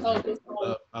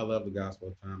 I love the Gospel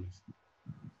of Thomas.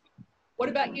 What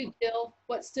about you, Jill?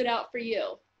 What stood out for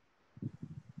you?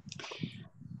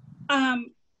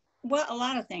 Well, a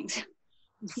lot of things.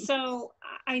 So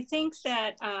I think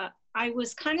that I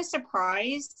was kind of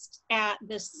surprised at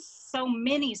so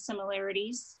many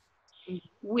similarities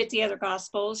with the other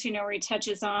Gospels, you know, where he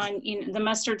touches on, you know, the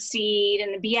mustard seed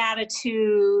and the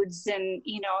Beatitudes and,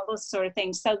 you know, all those sort of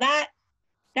things. So that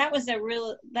was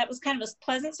kind of a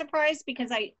pleasant surprise,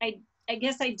 because I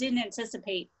guess I didn't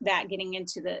anticipate that getting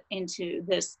into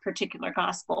this particular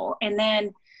Gospel. And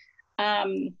then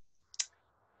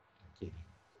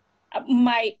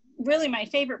my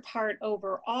favorite part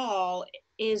overall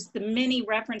is the many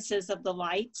references of the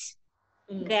light,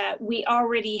 that we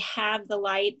already have the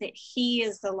light, that he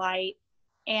is the light.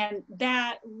 And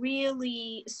that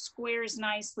really squares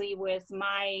nicely with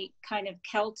my kind of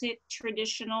Celtic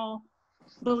traditional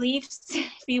beliefs,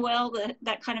 if you will,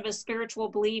 that kind of a spiritual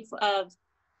belief of,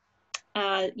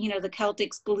 you know, the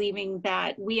Celtics believing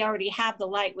that we already have the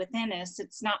light within us.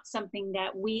 It's not something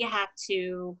that we have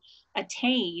to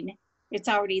attain. It's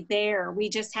already there. We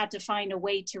just had to find a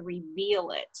way to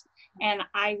reveal it. And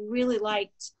I really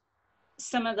liked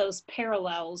some of those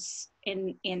parallels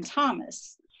in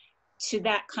Thomas to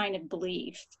that kind of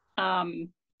belief.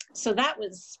 So I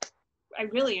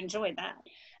really enjoyed that.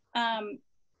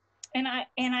 And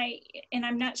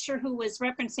I'm not sure who was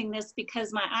referencing this,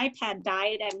 because my iPad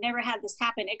died. I've never had this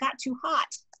happen. It got too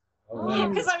hot.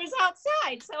 because I was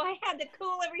outside, so I had to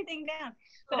cool everything down.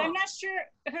 But I'm not sure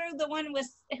who the one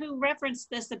was who referenced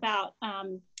this about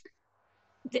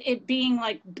it being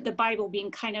like the Bible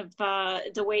being kind of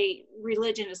the way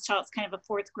religion is taught, it's kind of a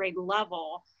fourth grade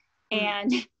level.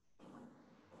 And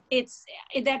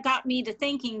that got me to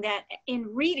thinking that in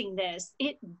reading this,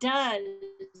 it does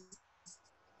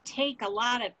take a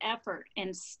lot of effort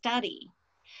and study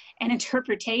and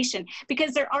interpretation,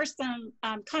 because there are some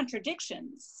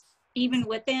contradictions even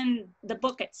within the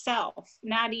book itself,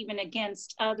 not even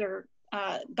against other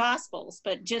gospels,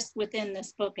 but just within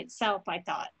this book itself, I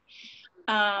thought.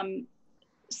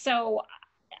 So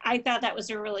I thought that was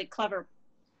a really clever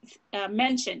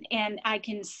mention, and I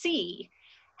can see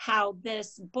how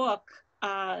this book,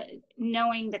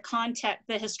 knowing the context,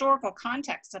 the historical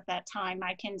context of that time,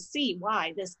 I can see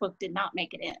why this book did not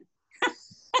make it in.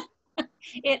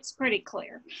 It's pretty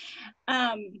clear.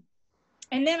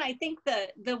 And then I think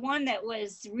the one that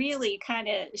was really kind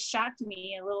of shocked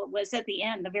me a little was at the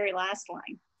end, the very last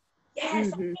line.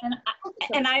 Yes,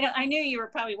 and I knew you were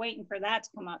probably waiting for that to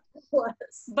come up.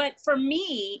 But for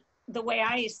me, the way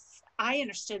I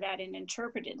understood that and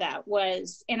interpreted that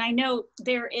was, and I know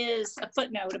there is a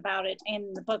footnote about it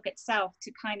in the book itself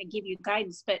to kind of give you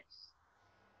guidance, but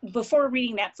before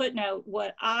reading that footnote,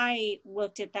 what I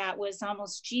looked at that was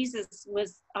almost Jesus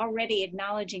was already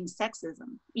acknowledging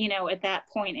sexism, at that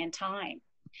point in time,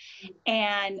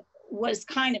 and was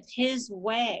kind of his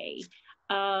way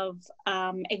of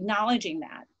acknowledging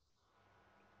that.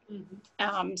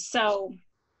 So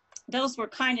those were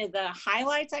kind of the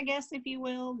highlights, I guess, if you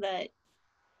will, that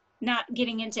not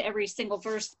getting into every single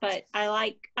verse, but I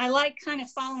like kind of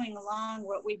following along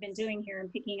what we've been doing here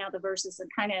and picking out the verses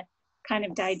and kind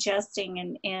of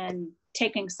digesting and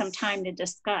taking some time to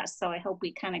discuss. So I hope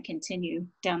we kind of continue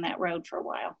down that road for a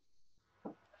while.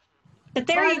 But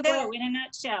there you go, in a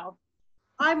nutshell.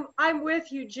 I'm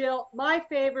with you, Jill. My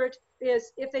favorite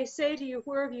is, if they say to you,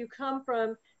 where have you come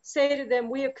from? Say to them,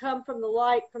 we have come from the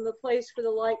light, from the place where the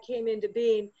light came into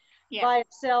being, by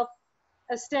itself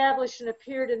established and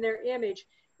appeared in their image.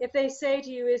 If they say to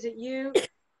you, is it you?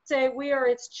 Say, we are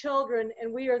its children,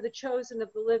 and we are the chosen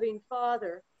of the living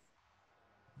Father.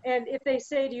 And if they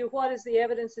say to you, what is the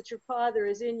evidence that your Father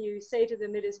is in you? Say to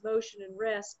them, it is motion and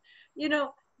rest.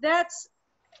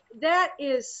 That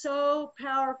is so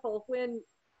powerful when,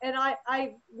 and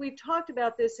we've talked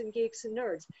about this in Geeks and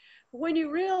Nerds, when you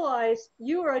realize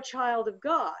you are a child of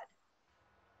God,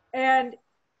 and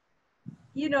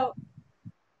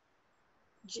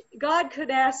God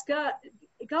asked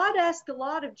a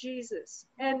lot of Jesus,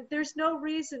 and there's no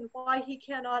reason why he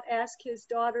cannot ask his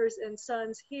daughters and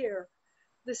sons here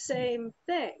the same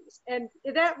things. And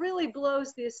that really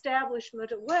blows the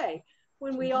establishment away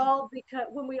when we all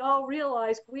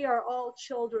realize we are all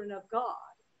children of God.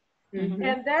 Mm-hmm.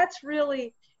 And that's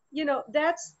really,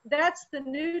 that's the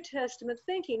New Testament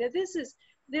thinking. And this is,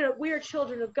 we are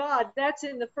children of God. That's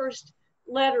in the first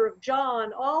letter of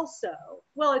John also.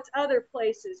 Well, it's other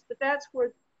places, but that's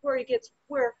where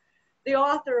the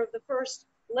author of the first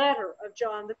letter of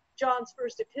John's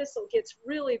first epistle gets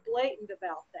really blatant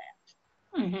about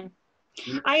that.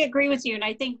 Mm-hmm. I agree with you, and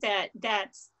I think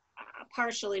that's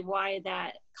partially why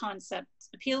that concept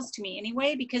appeals to me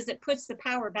anyway, because it puts the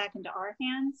power back into our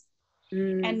hands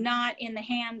and not in the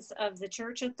hands of the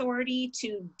church authority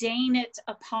to deign it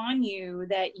upon you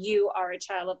that you are a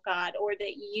child of God, or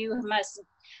that you must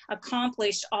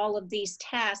accomplish all of these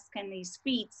tasks and these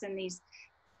feats and these.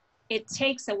 It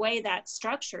takes away that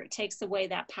structure. It takes away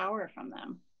that power from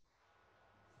them.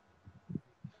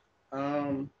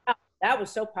 That was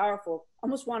so powerful. I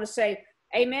almost want to say,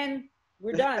 amen,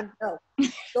 we're done. No,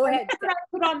 go ahead. What I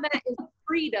put on that is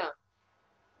freedom.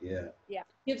 Yeah.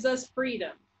 Gives us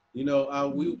freedom. We were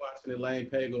watching Elaine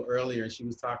Pagel earlier, and she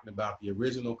was talking about the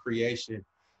original creation,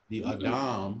 the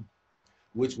Adam,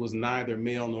 which was neither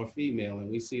male nor female. And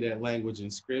we see that language in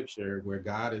scripture where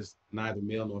God is neither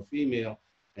male nor female.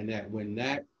 And that when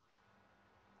that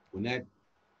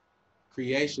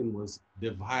creation was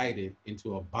divided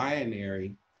into a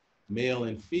binary, male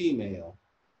and female,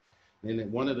 and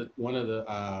one of the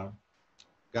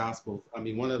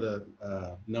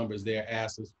numbers there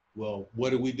asks us, well,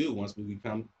 what do we do once we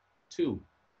become two?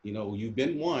 You've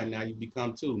been one, now you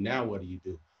become two. Now what do you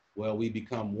do? Well, we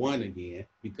become one again,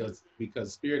 because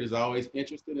Spirit is always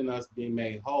interested in us being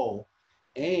made whole,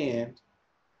 and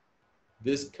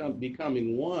this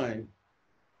becoming one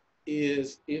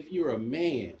is, if you're a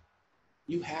man,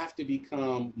 you have to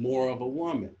become more of a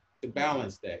woman to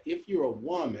balance that. If you're a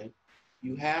woman,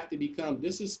 you have to become,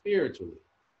 this is spiritually,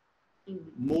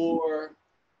 more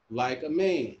like a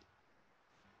man.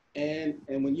 And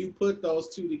when you put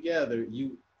those two together,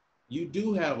 you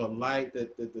do have a light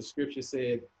that the scripture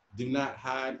said, do not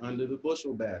hide under the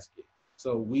bushel basket.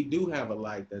 So we do have a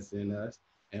light that's in us,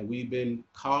 and we've been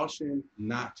cautioned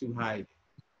not to hide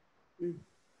it.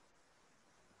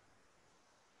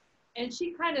 And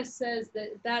she kind of says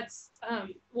that's,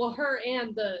 well, her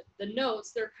and the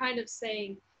notes, they're kind of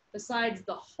saying, besides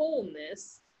the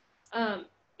wholeness,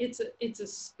 it's a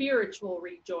spiritual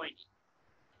rejoining.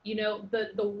 You know,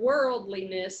 the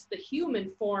worldliness, the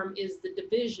human form is the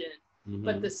division,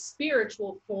 but the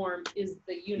spiritual form is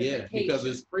the unification. Yeah, because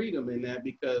there's freedom in that,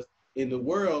 because in the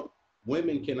world,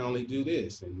 women can only do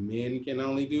this and men can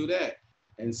only do that.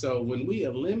 And so when we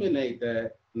eliminate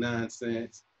that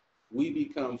nonsense, we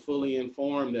become fully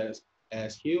informed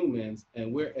as humans,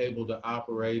 and we're able to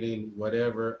operate in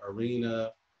whatever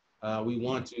arena we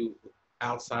want to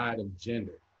outside of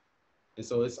gender. And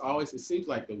so it seems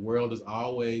like the world is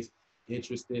always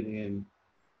interested in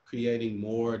creating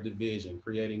more division,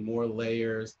 creating more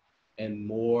layers and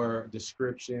more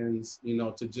descriptions, you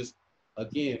know, to just,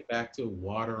 again, back to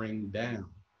watering down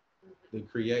the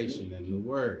creation and the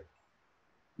word.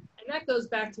 And that goes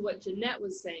back to what Jeanette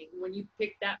was saying when you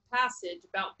picked that passage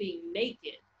about being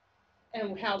naked,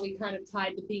 and how we kind of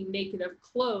tied to being naked of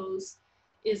clothes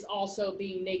is also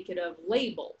being naked of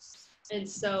labels. And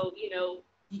so, you know,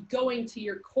 going to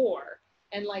your core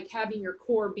and like having your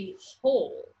core be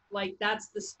whole, like that's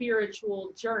the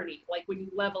spiritual journey. Like when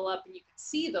you level up and you can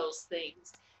see those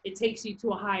things, it takes you to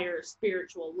a higher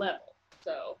spiritual level.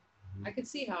 So I could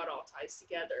see how it all ties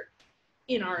together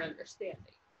in our understanding.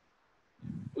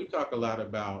 We talk a lot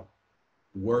about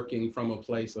working from a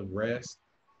place of rest,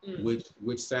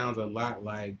 which sounds a lot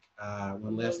like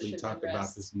when Leslie talked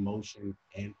about this motion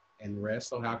and rest.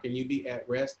 So how can you be at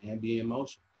rest and be in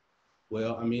motion?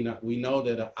 Well, I mean, we know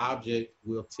that an object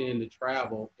will tend to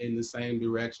travel in the same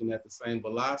direction at the same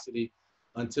velocity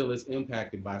until it's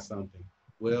impacted by something.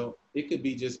 Well, it could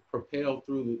be just propelled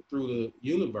through the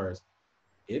universe.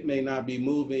 It may not be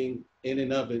moving in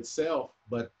and of itself,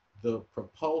 but the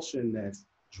propulsion that's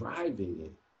driving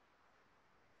it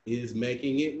is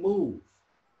making it move.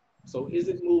 So is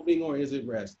it moving or is it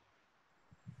resting?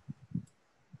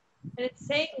 And it's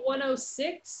saying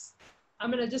 106. I'm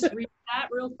going to just read that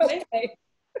real quick. Okay.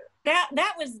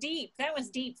 That was deep. That was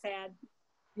deep, Thad.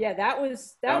 Yeah, that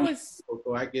was.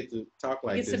 So I get to talk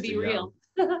like Gets this to be to real.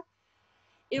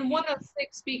 In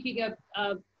 106, speaking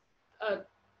of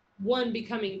one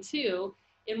becoming two,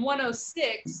 in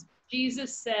 106,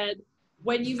 Jesus said,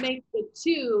 when you make the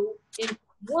two into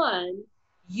one,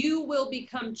 you will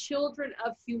become children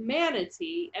of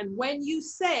humanity. And when you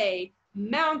say,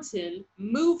 mountain,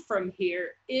 move from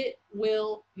here, it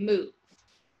will move.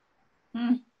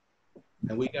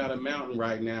 And we got a mountain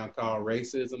right now called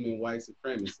racism and white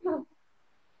supremacy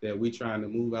that we're trying to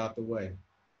move out the way.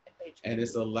 And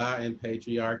it's a lot in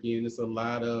patriarchy, and it's a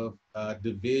lot of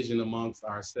division amongst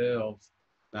ourselves,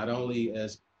 not only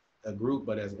as a group,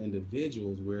 but as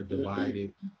individuals. We're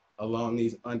divided along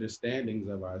these understandings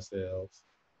of ourselves.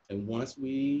 And once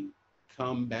we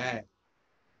come back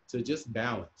to just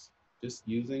balance, just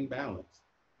using balance,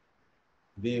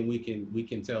 then we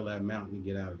can tell that mountain to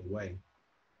get out of the way.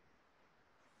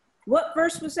 What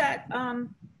verse was that,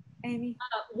 Amy?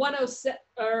 106,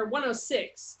 or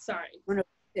 106, sorry.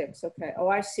 106, okay. Oh,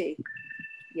 I see.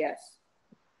 Yes.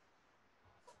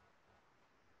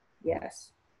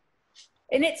 Yes.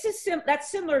 And it's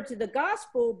that's similar to the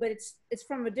gospel, but it's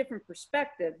from a different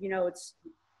perspective. You know, it's,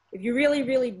 if you really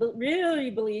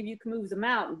believe, you can move the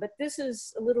mountain, but this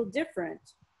is a little different.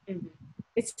 Mm-hmm.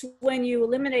 It's when you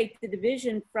eliminate the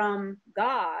division from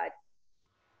God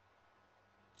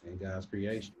and God's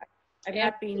creation.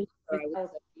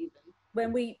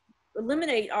 When we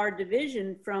eliminate our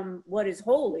division from what is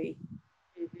holy,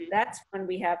 that's when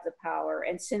we have the power.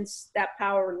 And since that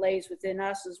power lays within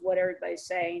us, is what everybody's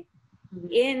saying,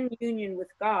 in union with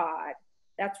God,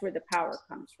 that's where the power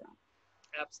comes from.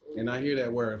 Absolutely. And I hear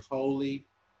that word holy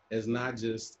is not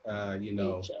just,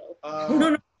 No.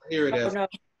 I hear it as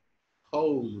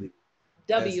holy.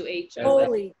 W-H-O.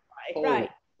 Holy, right.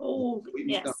 Oh,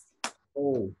 yes.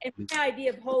 Holy. And my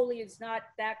idea of holy is not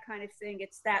that kind of thing.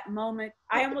 It's that moment.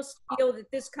 I almost feel that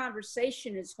this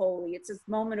conversation is holy. It's this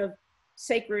moment of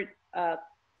sacred,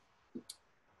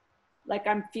 like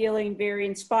I'm feeling very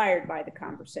inspired by the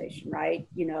conversation, right?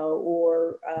 You know,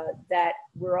 or that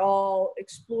we're all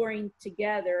exploring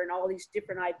together and all these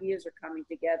different ideas are coming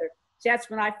together. So that's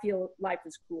when I feel life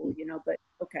is cool, you know, but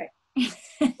okay.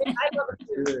 I love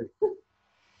it too.